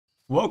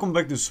Welcome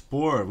back to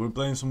Spore. We're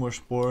playing some more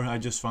Spore. I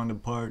just found a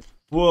part.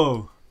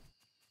 Whoa.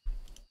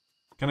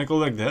 Can I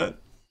collect that?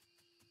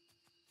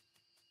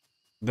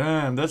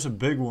 Damn, that's a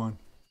big one.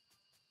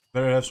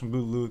 Better have some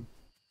good loot.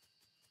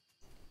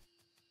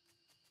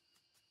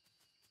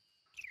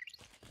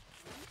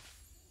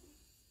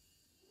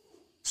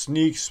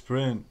 Sneak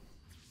sprint.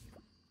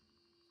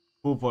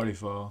 Pool party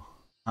file.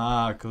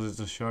 Ah, cause it's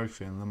a shark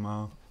fin.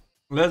 Lamau.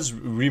 Let's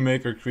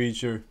remake our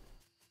creature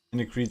in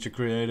the creature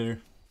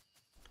creator.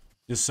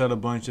 Just set a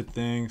bunch of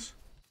things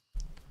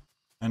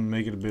and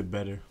make it a bit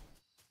better.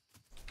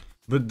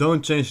 But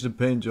don't change the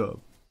paint job.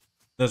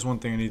 That's one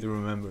thing I need to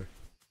remember.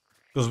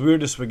 Because we're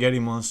the spaghetti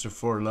monster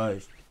for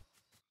life.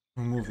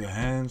 Remove the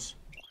hands.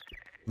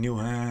 New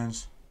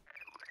hands.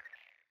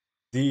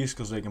 These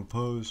because they can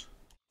pose.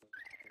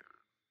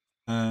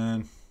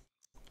 And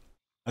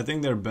I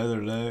think they're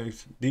better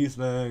legs. These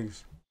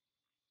legs.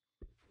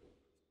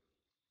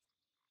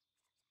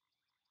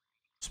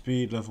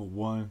 Speed level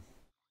 1.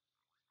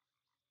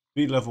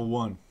 Speed level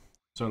 1.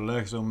 So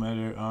legs don't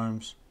matter.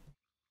 Arms.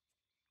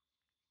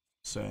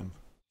 Same.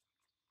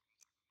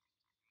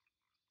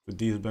 Put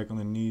these back on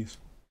the knees.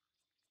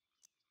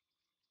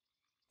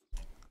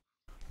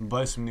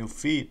 Buy some new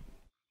feet.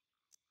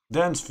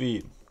 Dance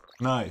feet.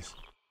 Nice.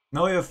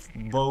 Now we have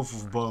both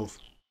of both.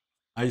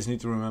 I just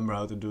need to remember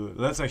how to do it.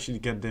 Let's actually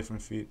get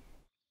different feet.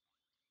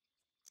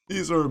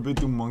 These are a bit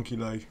too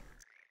monkey-like.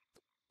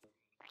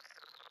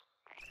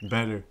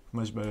 Better.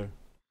 Much better.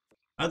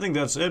 I think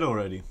that's it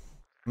already.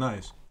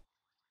 Nice.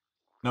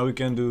 Now we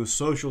can do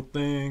social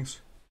things.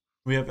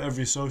 We have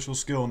every social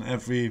skill and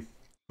every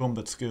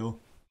combat skill.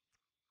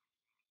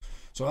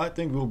 So I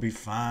think we'll be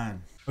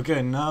fine.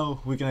 Okay,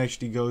 now we can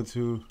actually go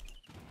to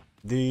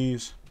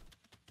these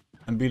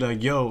and be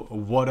like, yo,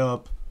 what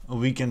up?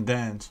 We can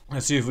dance.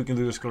 Let's see if we can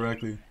do this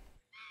correctly.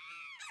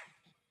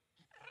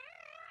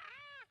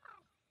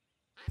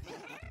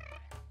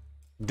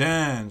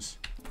 Dance.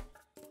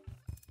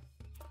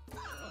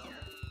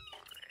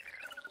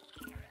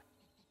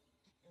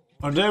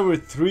 Oh, there were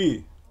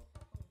 3.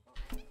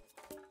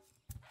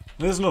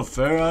 This is not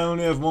fair, I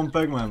only have 1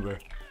 pack member.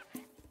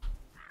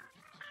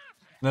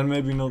 Then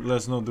maybe not,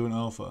 let's not do an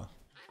alpha.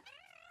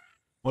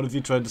 What if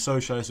he tried to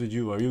socialize with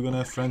you? Are you gonna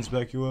have friends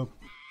back you up?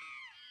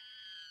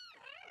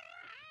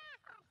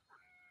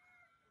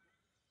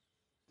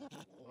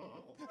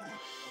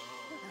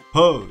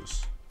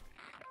 Pose.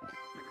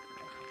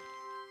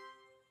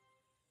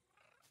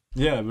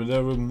 Yeah, but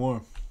there were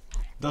more.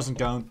 Doesn't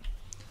count.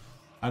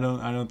 I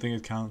don't think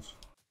it counts.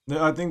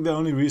 I think the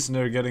only reason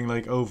they're getting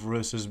like over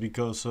us is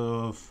because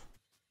of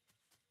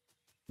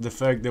the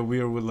fact that we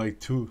are with like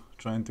 2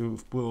 trying to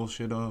pull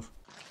shit off.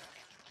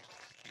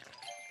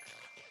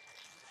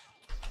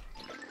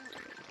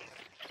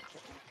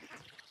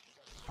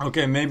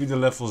 Okay, maybe the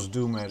levels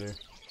do matter.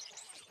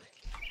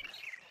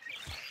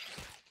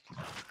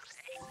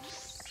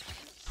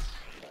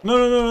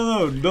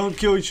 No, don't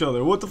kill each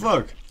other. What the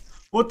fuck?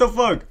 What the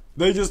fuck?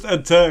 They just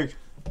attack.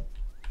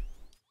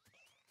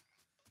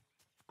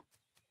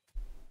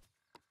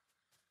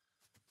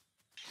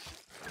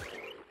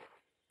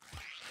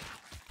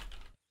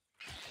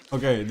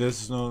 Okay,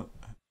 this is not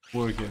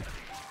working.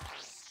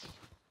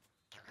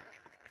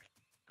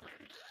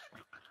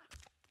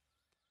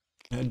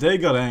 Yeah, they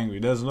got angry,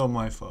 that's not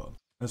my fault.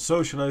 Let's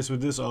socialize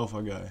with this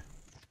alpha guy.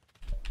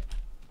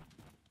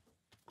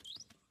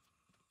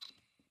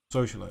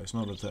 Socialize,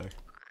 not attack.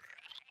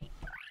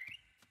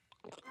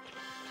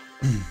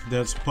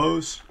 That's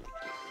pose.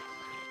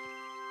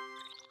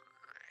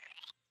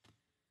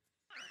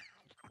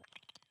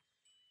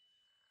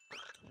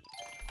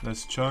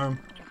 That's charm.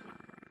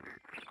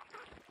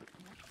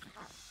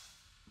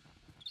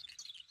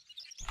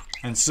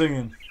 And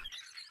singing.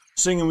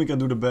 Singing we can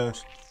do the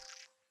best.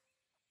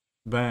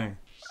 Bang.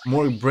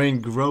 More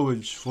brain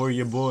growage for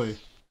your boy.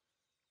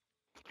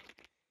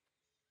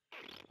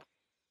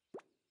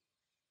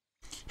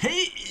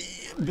 Hey,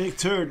 big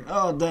turn.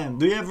 Oh damn.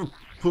 Do you ever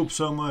poop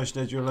so much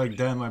that you're like,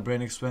 damn, my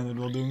brain expanded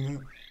while doing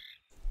that?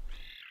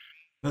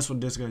 That's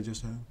what this guy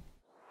just had.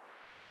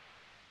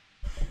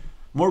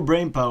 More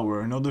brain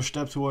power. Another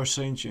step towards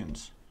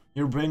sentience.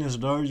 Your brain is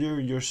larger,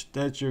 your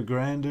stature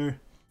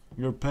grander.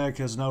 Your pack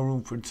has now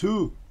room for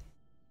 2.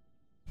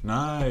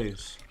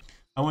 Nice.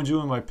 I want you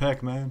in my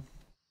pack, man.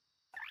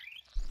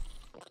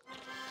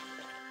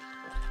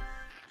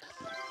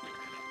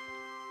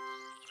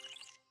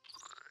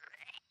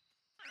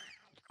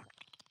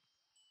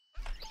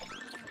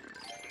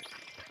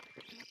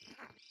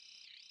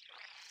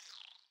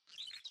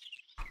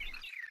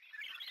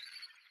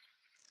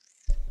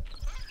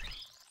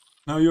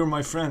 Now you're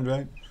my friend,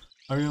 right?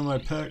 Are you in my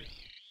pack?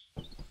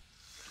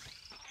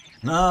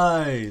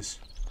 Nice.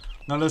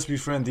 Now let's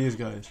befriend these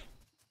guys.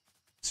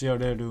 See how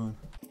they're doing.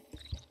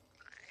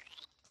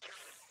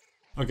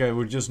 Okay,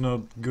 we're just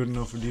not good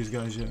enough for these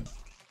guys yet.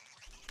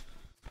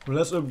 But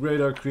let's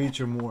upgrade our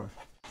creature more.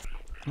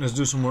 Let's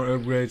do some more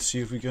upgrades, see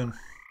if we can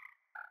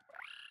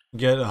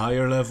get a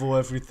higher level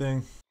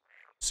everything.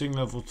 Sing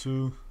level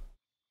 2.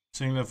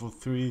 Sing level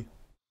 3.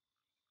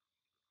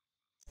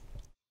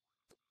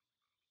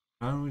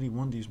 I don't really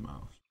want these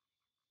mouths.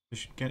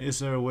 Is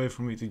there a way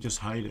for me to just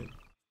hide it?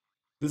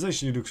 This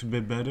actually looks a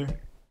bit better.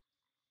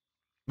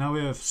 Now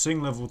we have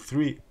sing level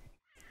 3.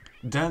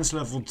 Dance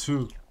level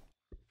 2.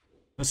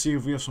 Let's see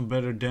if we have some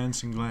better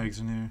dancing legs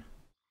in here.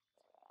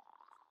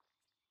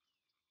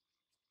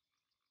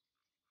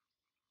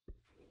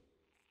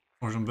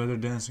 Or some better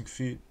dancing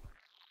feet.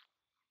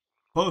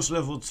 Pose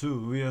level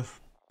 2. We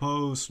have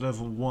pose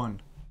level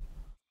 1.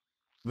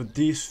 But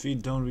these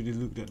feet don't really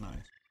look that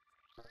nice.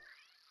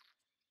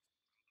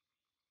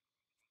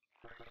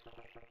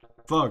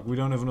 Fuck, we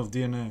don't have enough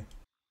DNA.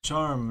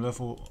 Charm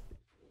level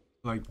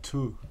like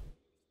 2.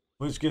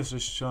 Which gives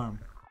us charm?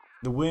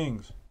 The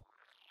wings.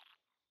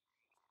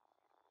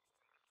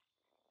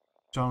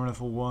 Charm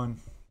level 1.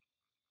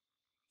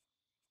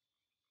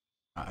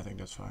 I think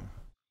that's fine.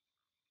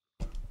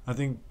 I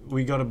think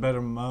we got a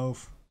better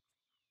mouth.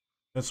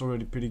 That's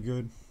already pretty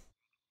good.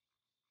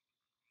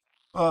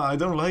 Oh, I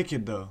don't like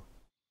it though.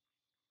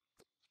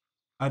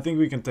 I think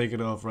we can take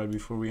it off right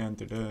before we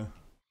enter the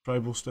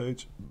tribal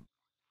stage.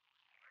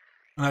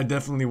 And I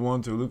definitely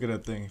want to. Look at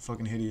that thing.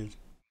 Fucking hideous.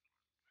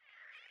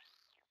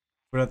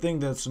 But I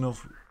think that's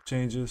enough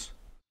changes.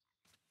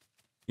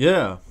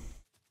 Yeah.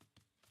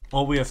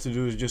 All we have to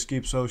do is just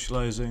keep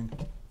socializing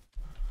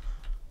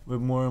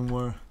with more and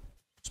more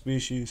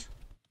species.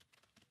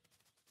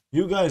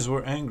 You guys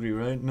were angry,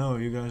 right? No,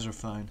 you guys are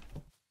fine.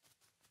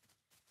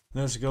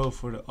 Let's go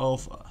for the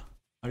alpha.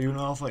 Are you an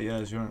alpha?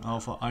 Yes, you're an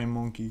alpha. I'm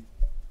monkey.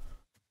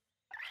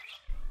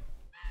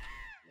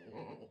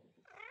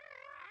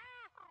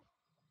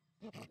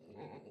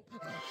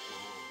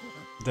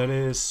 That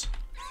is...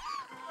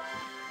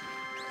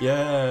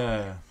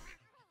 Yeah.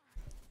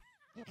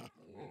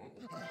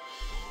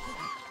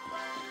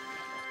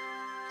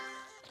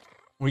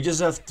 We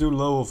just have too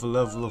low of a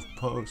level of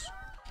pose.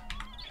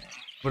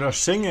 But our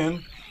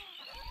singing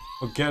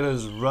will get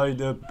us right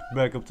up,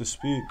 back up to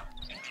speed.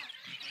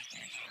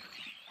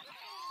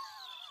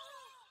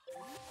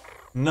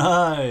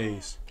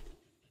 Nice!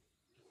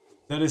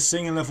 That is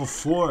singing level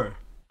 4.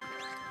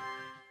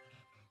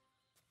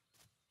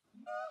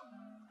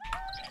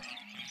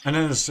 And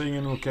then the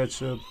singing will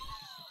catch up.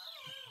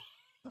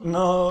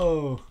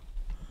 No!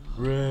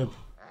 Rip.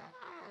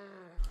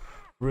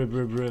 Rip,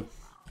 rip, rip.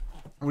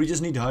 We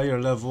just need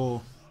higher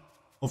level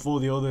of all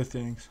the other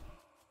things.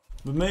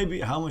 But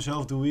maybe, how much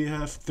health do we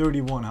have?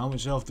 31. How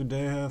much health do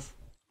they have?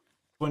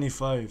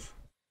 25.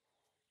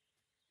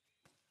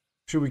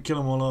 Should we kill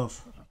them all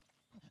off?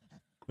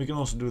 We can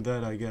also do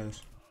that, I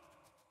guess.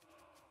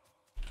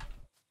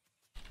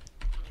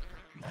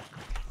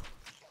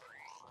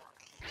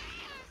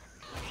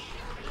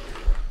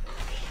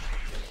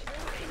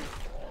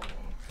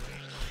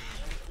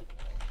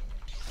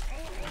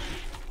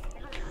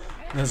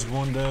 That's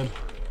one dead.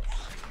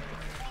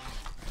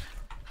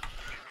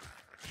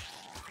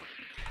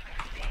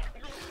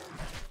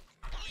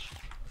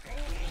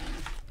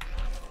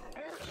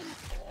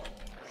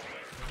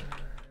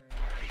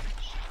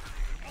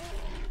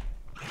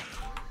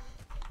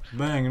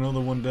 Bang,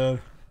 another one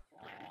dead.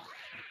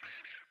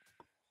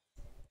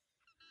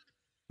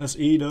 Let's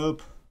eat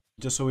up,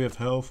 just so we have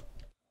health.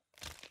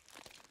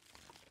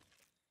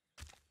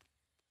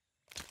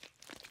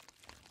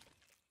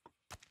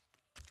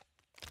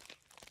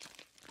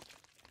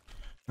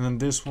 And then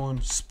this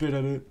one, spit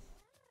at it.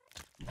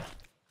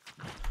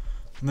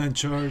 And then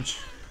charge.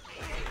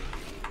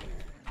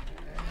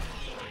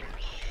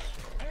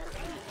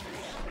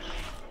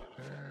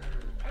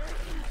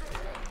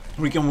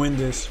 We can win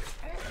this.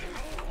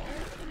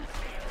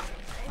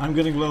 I'm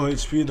getting low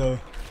HP though.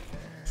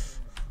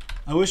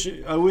 I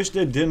wish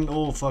they didn't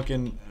all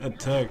fucking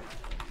attack.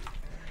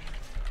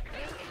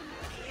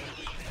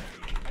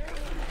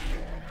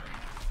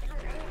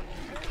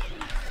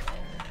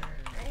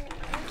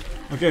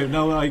 Okay,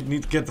 now I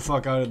need to get the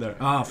fuck out of there.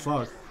 Ah,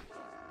 fuck.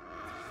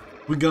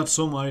 We got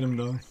some item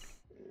though.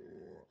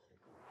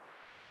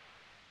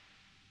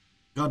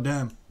 God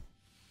damn.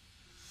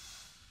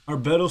 Our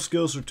battle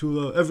skills are too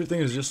low.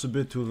 Everything is just a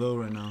bit too low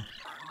right now.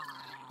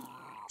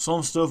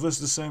 Some stuff is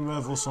the same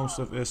level, some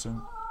stuff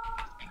isn't.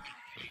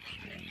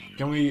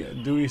 Do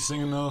we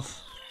sing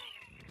enough?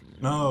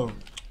 No.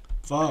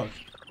 Fuck.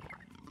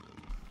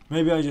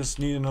 Maybe I just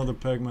need another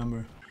pack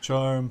member.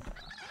 Charm.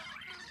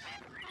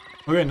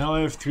 Okay, now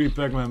I have 3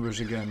 pack members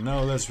again. Now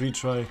let's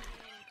retry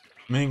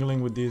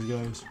mingling with these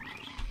guys.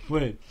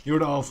 Wait, you're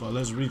the alpha.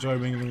 Let's retry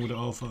mingling with the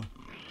alpha.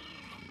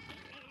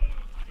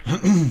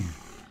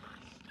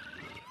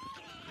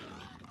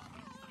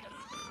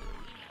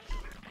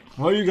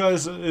 Why are you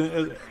guys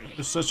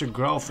there's such a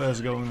growl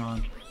fest going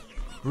on?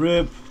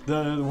 Rip,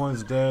 that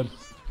one's dead.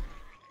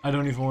 I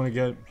don't even want to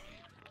get...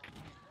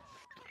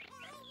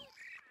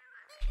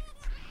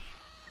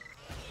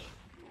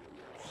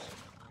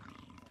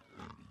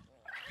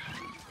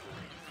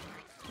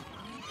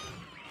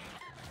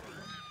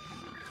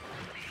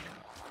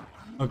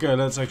 Okay,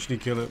 let's actually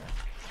kill it.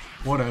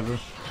 Whatever.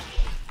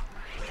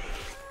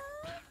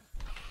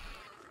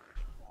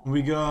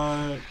 We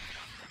got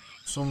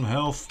some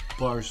health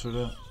bars for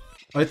that.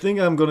 I think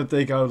I'm gonna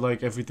take out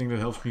like everything that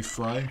helps me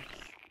fly.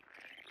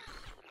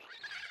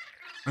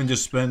 And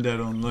just spend that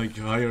on like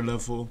higher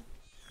level,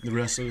 the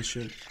rest of the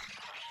shit.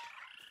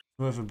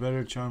 We have a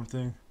better charm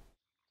thing.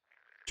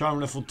 Charm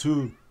level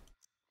 2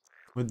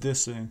 with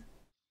this thing.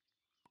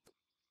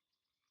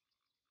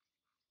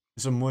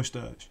 It's a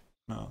mustache.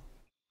 No.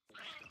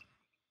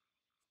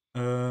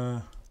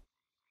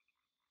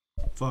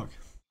 Fuck.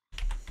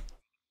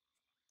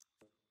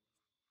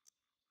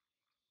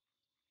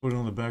 Put it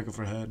on the back of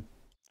her head.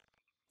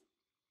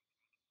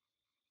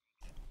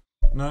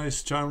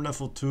 Nice. Charm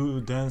level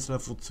 2, dance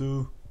level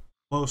 2,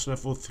 pose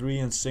level 3,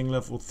 and sing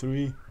level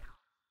 3.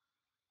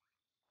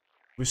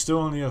 We still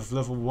only have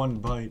level 1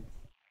 bite.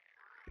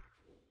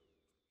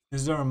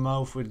 Is there a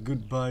mouth with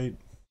good bite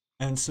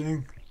and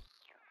sing?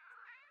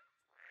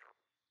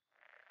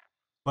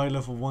 Bite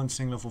level 1,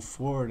 sing level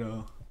 4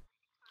 though.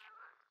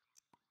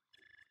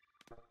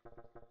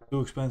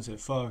 Too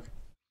expensive, fuck.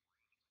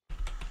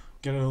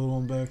 Get another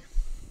one back.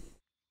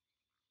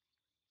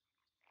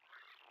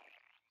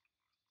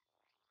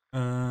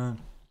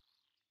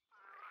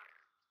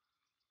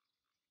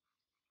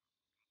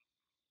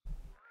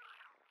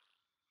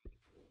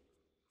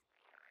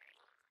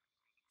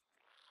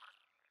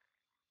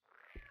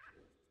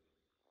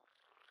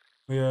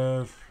 We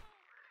have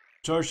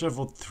charge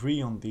level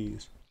 3 on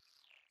these.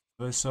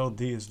 Do I sell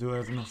these? Do I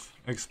have enough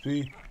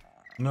XP?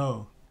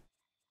 No.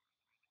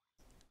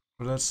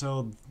 But let's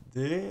sell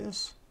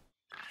this.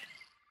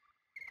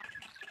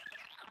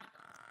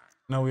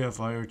 Now we have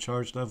higher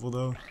charge level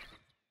though.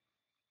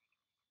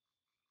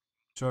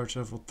 Charge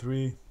level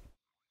 3.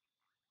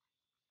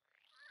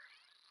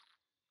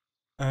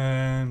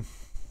 And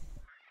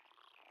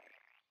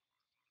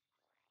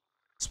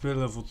speed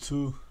level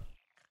 2.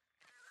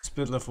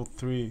 Speed level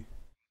 3.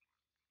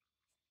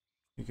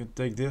 You can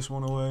take this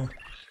one away.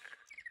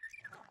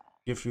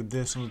 Give you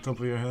this on the top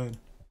of your head.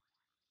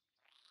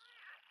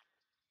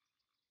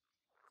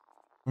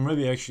 Or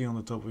maybe actually on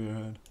the top of your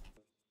head.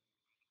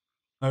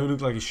 Now you look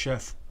like a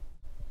chef.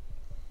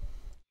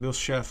 Little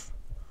chef.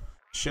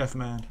 Chef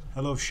man.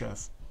 Hello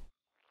chef.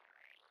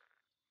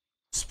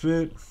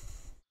 Spit.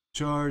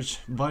 Charge.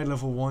 Bite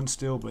level 1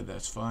 still, but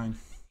that's fine.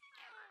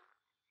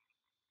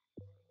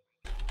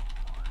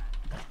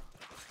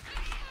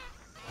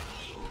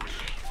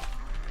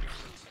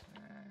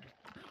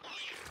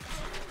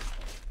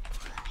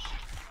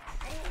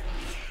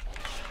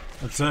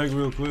 Attack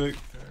real quick.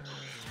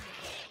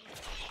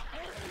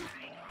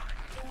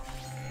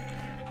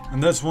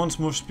 And that's once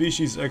more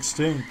species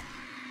extinct.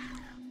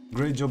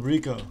 Great job,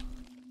 Rico.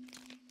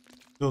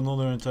 Killed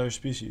another entire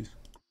species.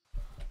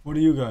 What are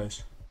you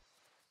guys?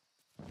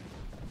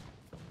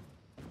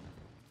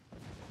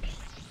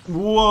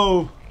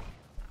 Whoa!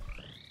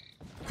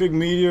 Quick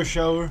meteor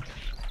shower.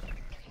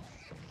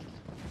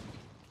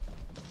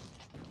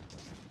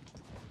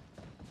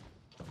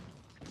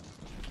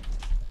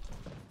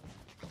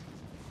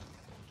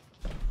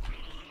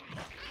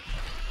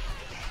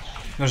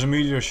 There's a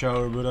meteor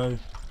shower, but I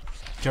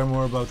care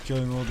more about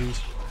killing all these.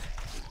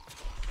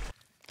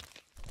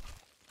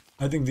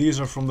 I think these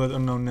are from that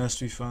unknown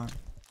nest we found.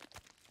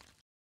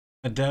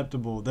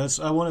 Adaptable. That's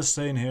I want to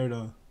stay in here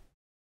though.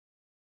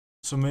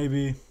 So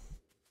maybe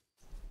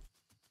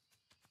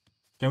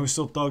can we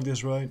still talk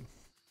this right?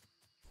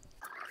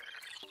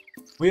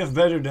 We have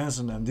better dance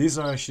than them. These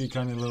are actually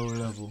kind of lower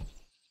level.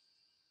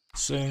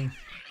 Sing.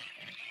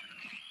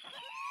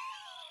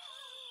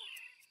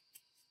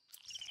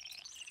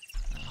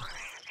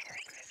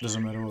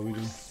 Doesn't matter what we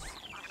do.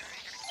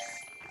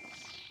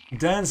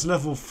 Dance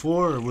level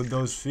 4 with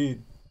those feet.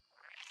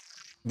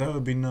 That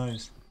would be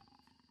nice.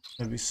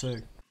 That'd be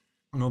sick.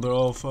 Another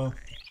alpha.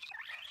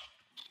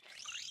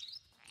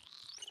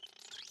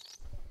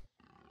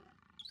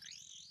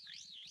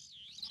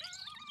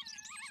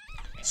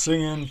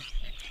 Singing is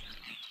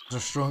the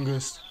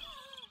strongest.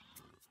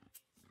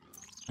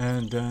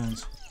 And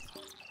dance.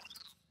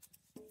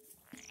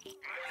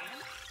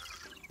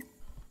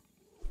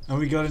 And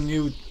we got a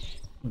new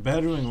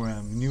battering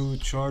ram, new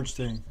charge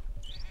thing.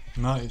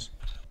 Nice.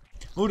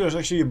 Oh, there's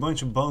actually a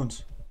bunch of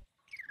bones.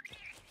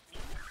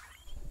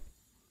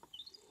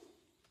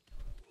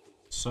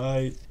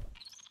 Sight.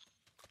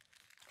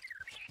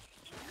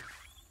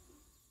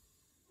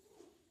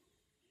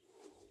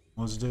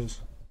 What's this?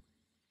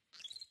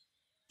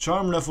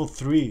 Charm level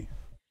 3.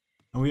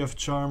 And we have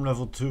charm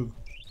level 2.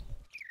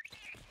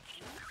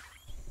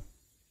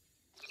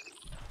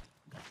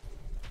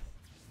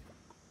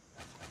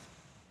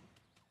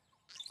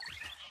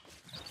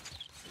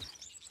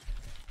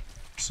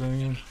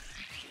 Singing.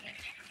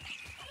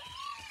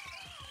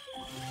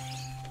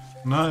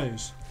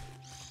 Nice.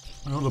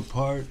 Another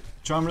part.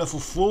 Charm level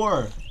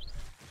 4.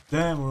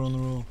 Damn, we're on the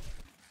roll.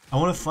 I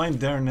want to find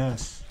their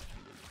nest.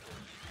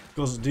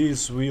 Because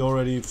these we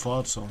already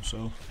fought some,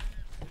 so.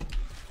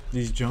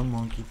 These jump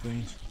monkey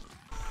things.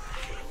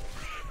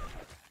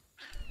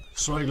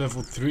 Strike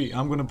level 3.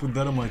 I'm gonna put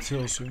that on my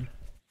tail soon.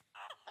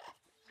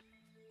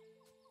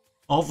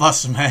 Alpha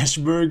Smash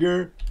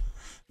Burger?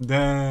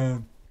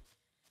 Damn.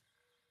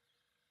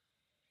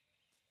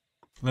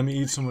 Let me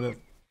eat some of that.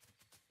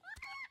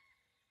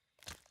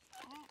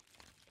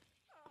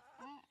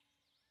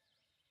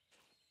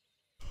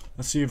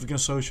 Let's see if we can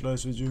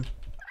socialize with you.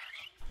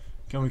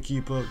 Can we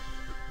keep up?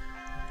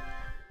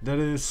 That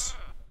is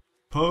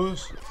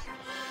pose.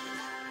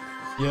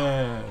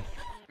 Yeah.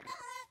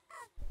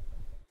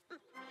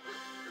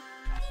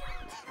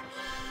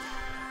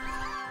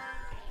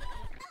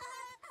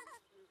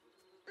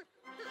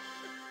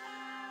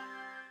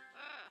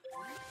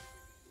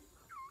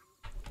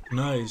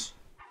 Nice.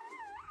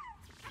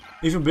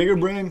 Even bigger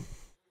brain.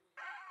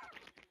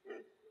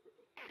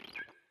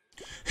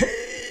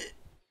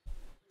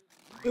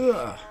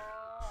 Ugh.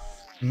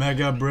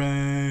 Mega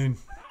brain.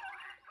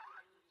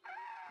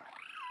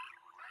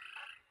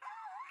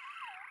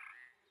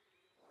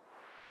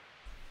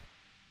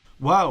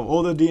 Wow,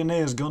 all the DNA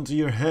has gone to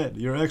your head.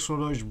 Your extra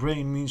large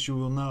brain means you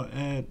will now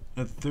add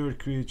a third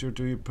creature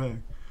to your pack.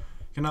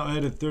 You can now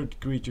add a third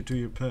creature to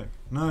your pack.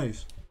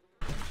 Nice.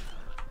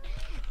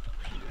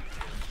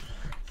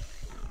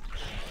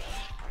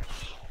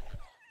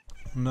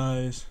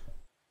 Nice.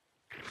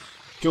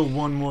 Kill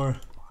one more.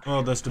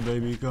 Oh, that's the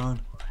baby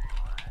gone.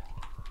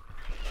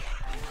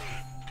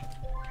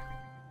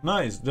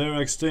 Nice,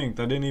 they're extinct.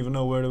 I didn't even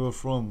know where they were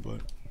from,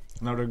 but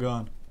now they're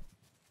gone.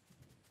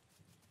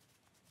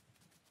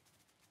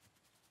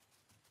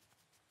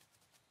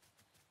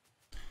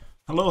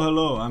 Hello,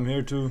 hello, I'm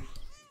here too.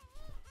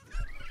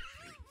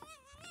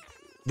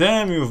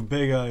 Damn, you have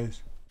big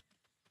eyes.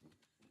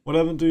 What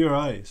happened to your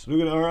eyes?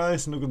 Look at our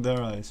eyes and look at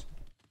their eyes.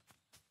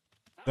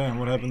 Damn,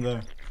 what happened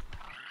there?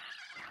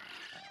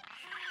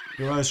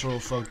 Your eyes are all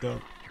fucked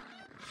up.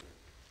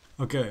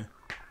 Okay.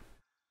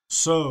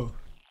 So.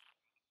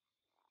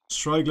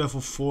 Strike level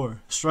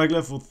 4. Strike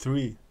level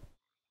 3.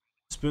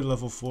 Spit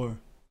level 4.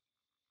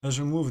 Let's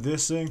remove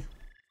this thing.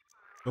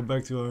 Go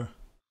back to our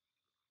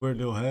weird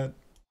little head.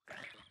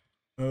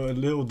 A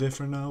little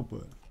different now,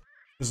 but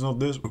it's not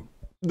this.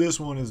 This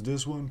one is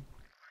this one.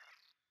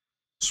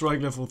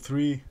 Strike level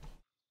 3.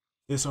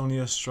 This only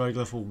has strike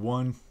level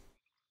 1.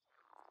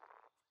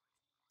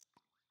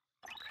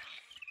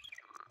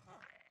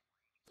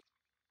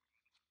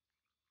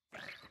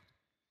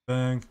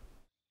 Bang.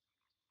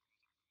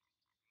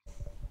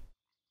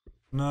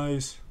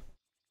 Nice.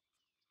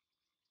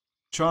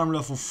 Charm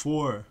level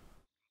 4.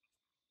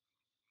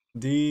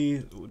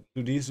 Do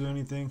these do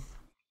anything?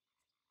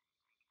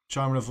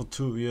 Charm level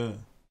 2, yeah.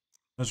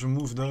 Let's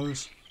remove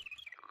those.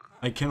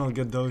 I cannot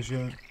get those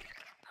yet.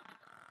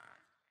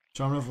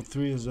 Charm level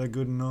 3, is that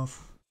good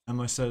enough? Am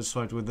I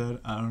satisfied with that?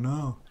 I don't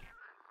know.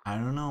 I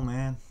don't know,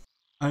 man.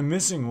 I'm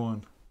missing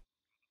one.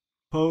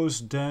 Pose,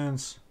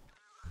 dance,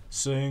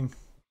 sing.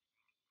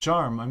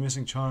 Charm, I'm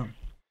missing charm.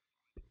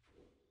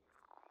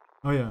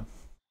 Oh yeah,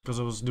 because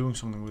I was doing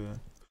something with it.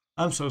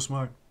 I'm so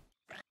smart.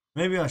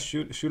 Maybe I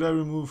should I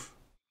remove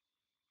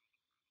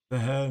the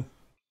head?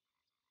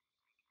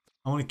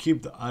 I want to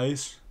keep the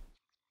eyes,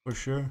 for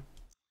sure.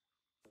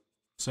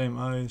 Same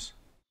eyes.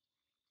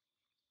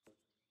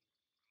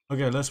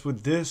 Okay, let's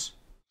put this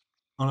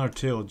on our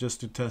tail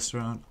just to test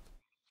around.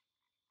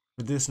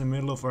 Put this in the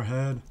middle of our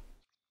head.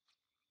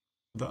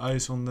 Put the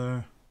eyes on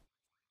there.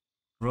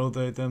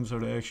 Rotate them so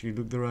they actually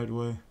look the right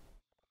way.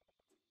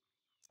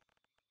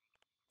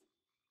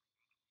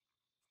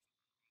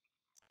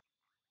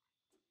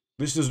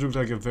 This just looks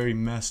like a very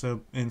messed up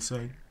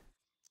insect.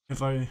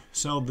 If I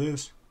sell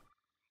this,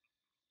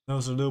 that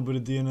was a little bit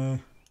of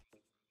DNA.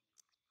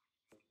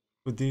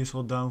 Put these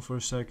hold down for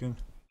a second.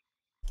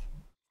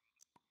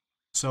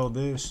 Sell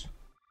this.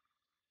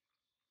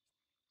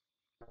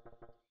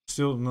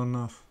 Still not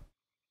enough.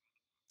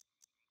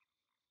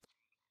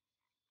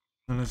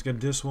 And let's get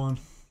this one.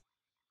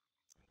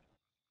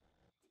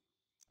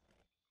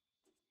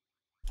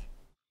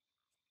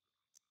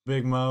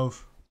 Big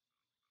mouth.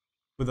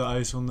 Put the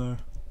eyes on there.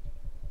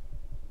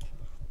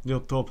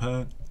 Little top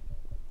hat.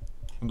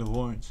 And the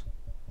horns.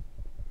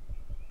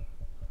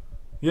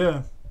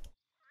 Yeah.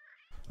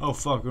 Oh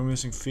fuck, we're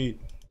missing feet.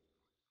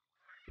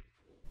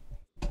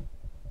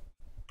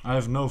 I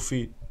have no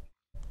feet.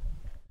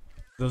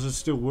 Does it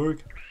still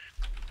work?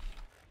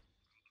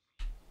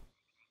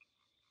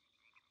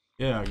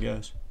 Yeah, I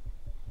guess.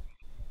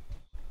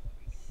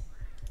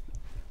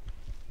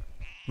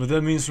 But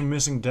that means we're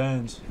missing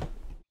dance.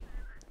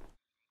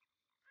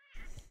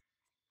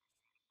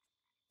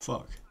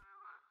 Fuck.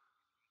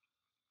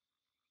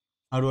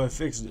 How do I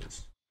fix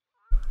this?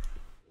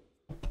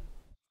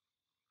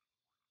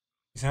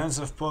 His hands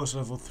have post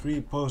level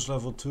 3, post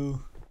level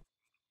 2.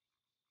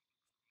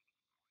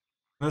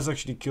 Let's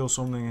actually kill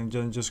something and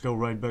then just go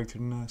right back to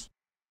the nest.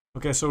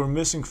 Okay, so we're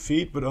missing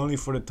feet, but only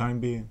for the time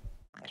being.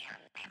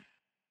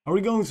 Are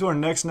we going to our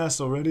next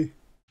nest already?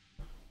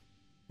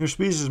 Your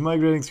species is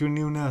migrating to a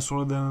new nest.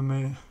 Follow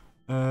them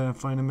and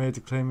find a mate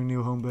to claim a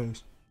new home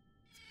base.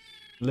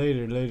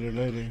 Later.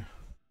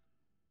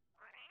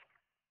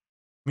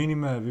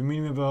 Minimap. Your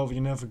minimap will help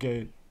you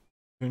navigate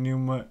to a new.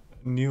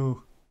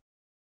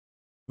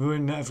 When you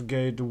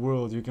navigate the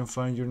world, you can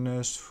find your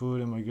nest,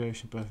 food, and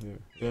migration path here.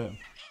 Yeah.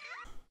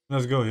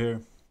 Let's go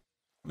here.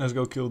 Let's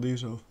go kill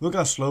these off. Look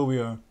how slow we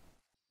are.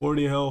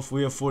 40 health,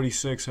 we have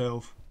 46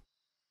 health.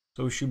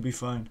 So we should be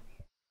fine.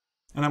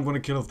 And I'm gonna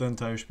kill off the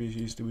entire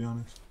species, to be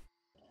honest.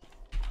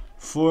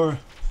 4,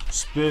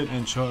 spit,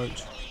 and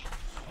charge.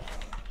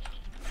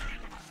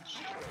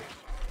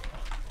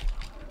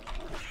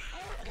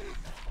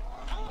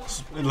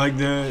 Like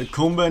the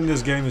combat in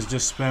this game is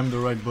just spam the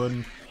right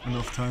button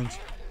enough times.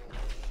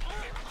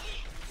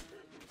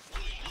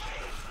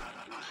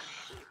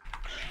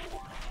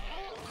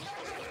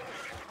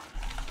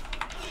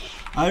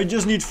 I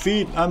just need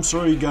feet, I'm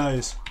sorry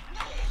guys.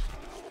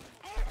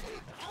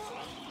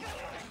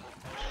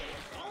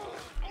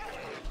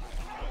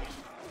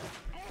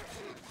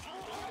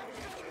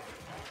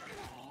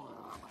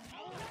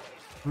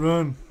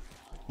 Run.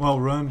 Well,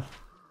 run.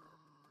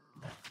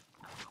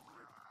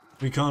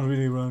 We can't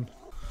really run.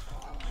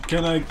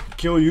 Can I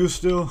kill you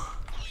still?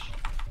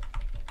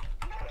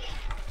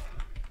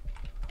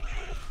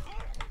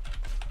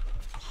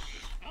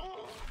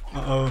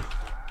 Uh-oh.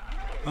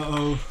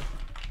 Uh-oh.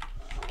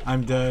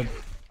 I'm dead.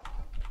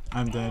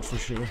 I'm dead for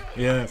sure.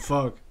 Yeah,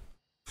 fuck.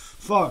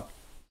 Fuck!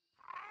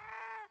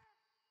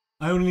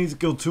 I only need to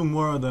kill 2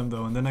 more of them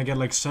though, and then I get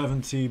like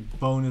 70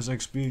 bonus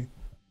XP.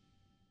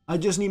 I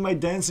just need my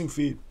dancing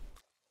feet.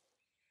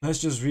 Let's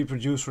just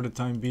reproduce for the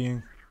time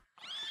being.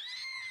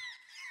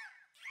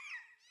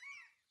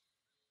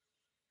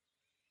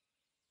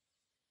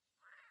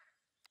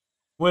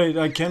 Wait,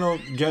 I cannot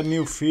get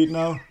new feet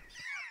now?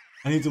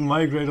 I need to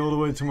migrate all the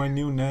way to my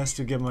new nest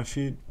to get my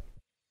feet.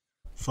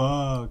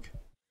 Fuck.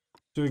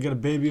 Should I get a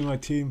baby in my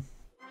team?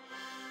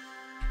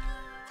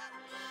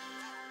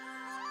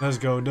 Let's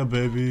go, the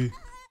baby.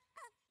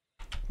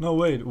 No,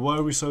 wait, why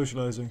are we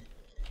socializing?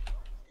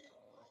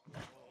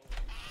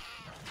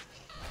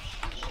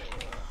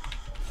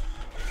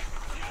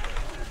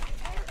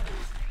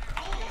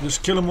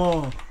 Just kill them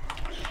all.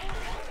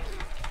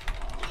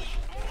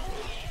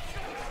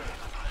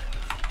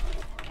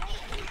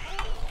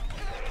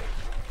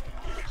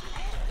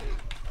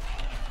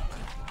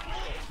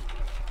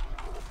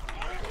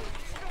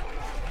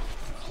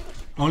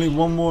 Only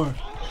one more.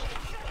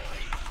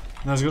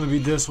 That's gonna be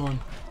this one.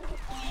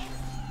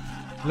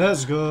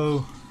 Let's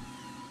go.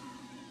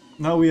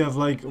 Now we have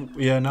like,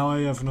 yeah, now I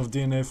have enough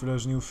DNA for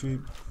those new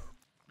feet.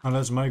 Now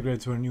let's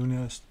migrate to our new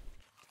nest.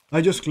 I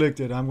just clicked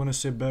it, I'm gonna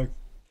sit back.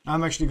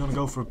 I'm actually gonna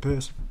go for a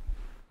piss.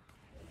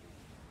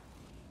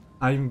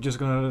 I'm just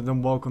gonna let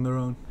them walk on their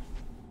own.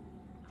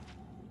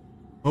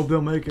 Hope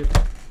they'll make it.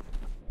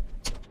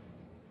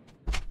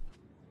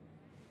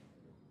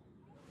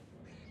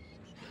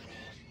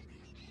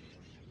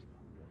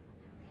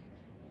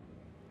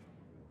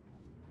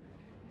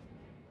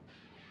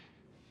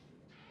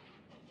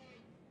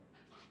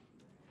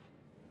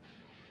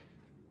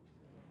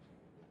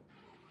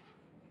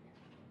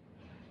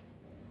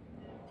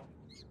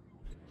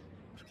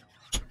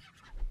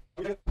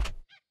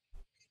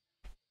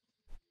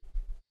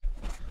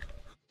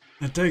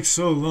 It takes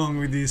so long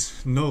with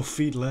these no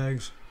feet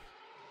lags.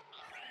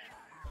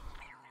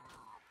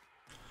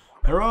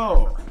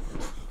 Hero!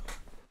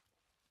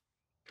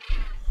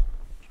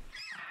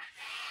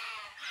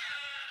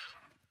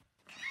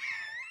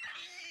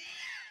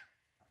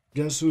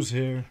 Guess who's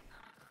here?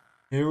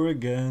 Here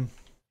again.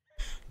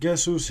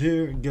 Guess who's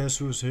here? Guess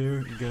who's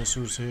here? Guess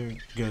who's here?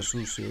 Guess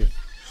who's here?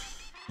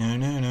 No,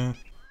 no, no.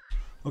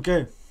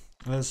 Okay,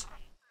 let's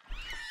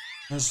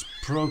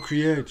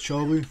procreate,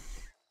 shall we?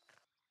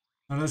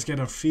 Now let's get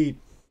our feet.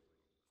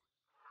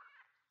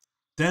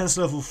 Dance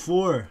level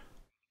 4.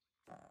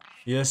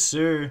 Yes,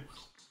 sir.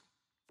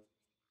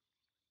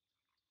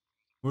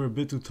 We're a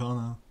bit too tall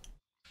now.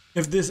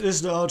 If this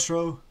is the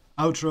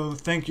outro,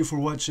 thank you for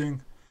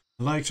watching.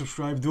 Like,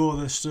 subscribe, do all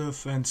this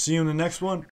stuff, and see you in the next one.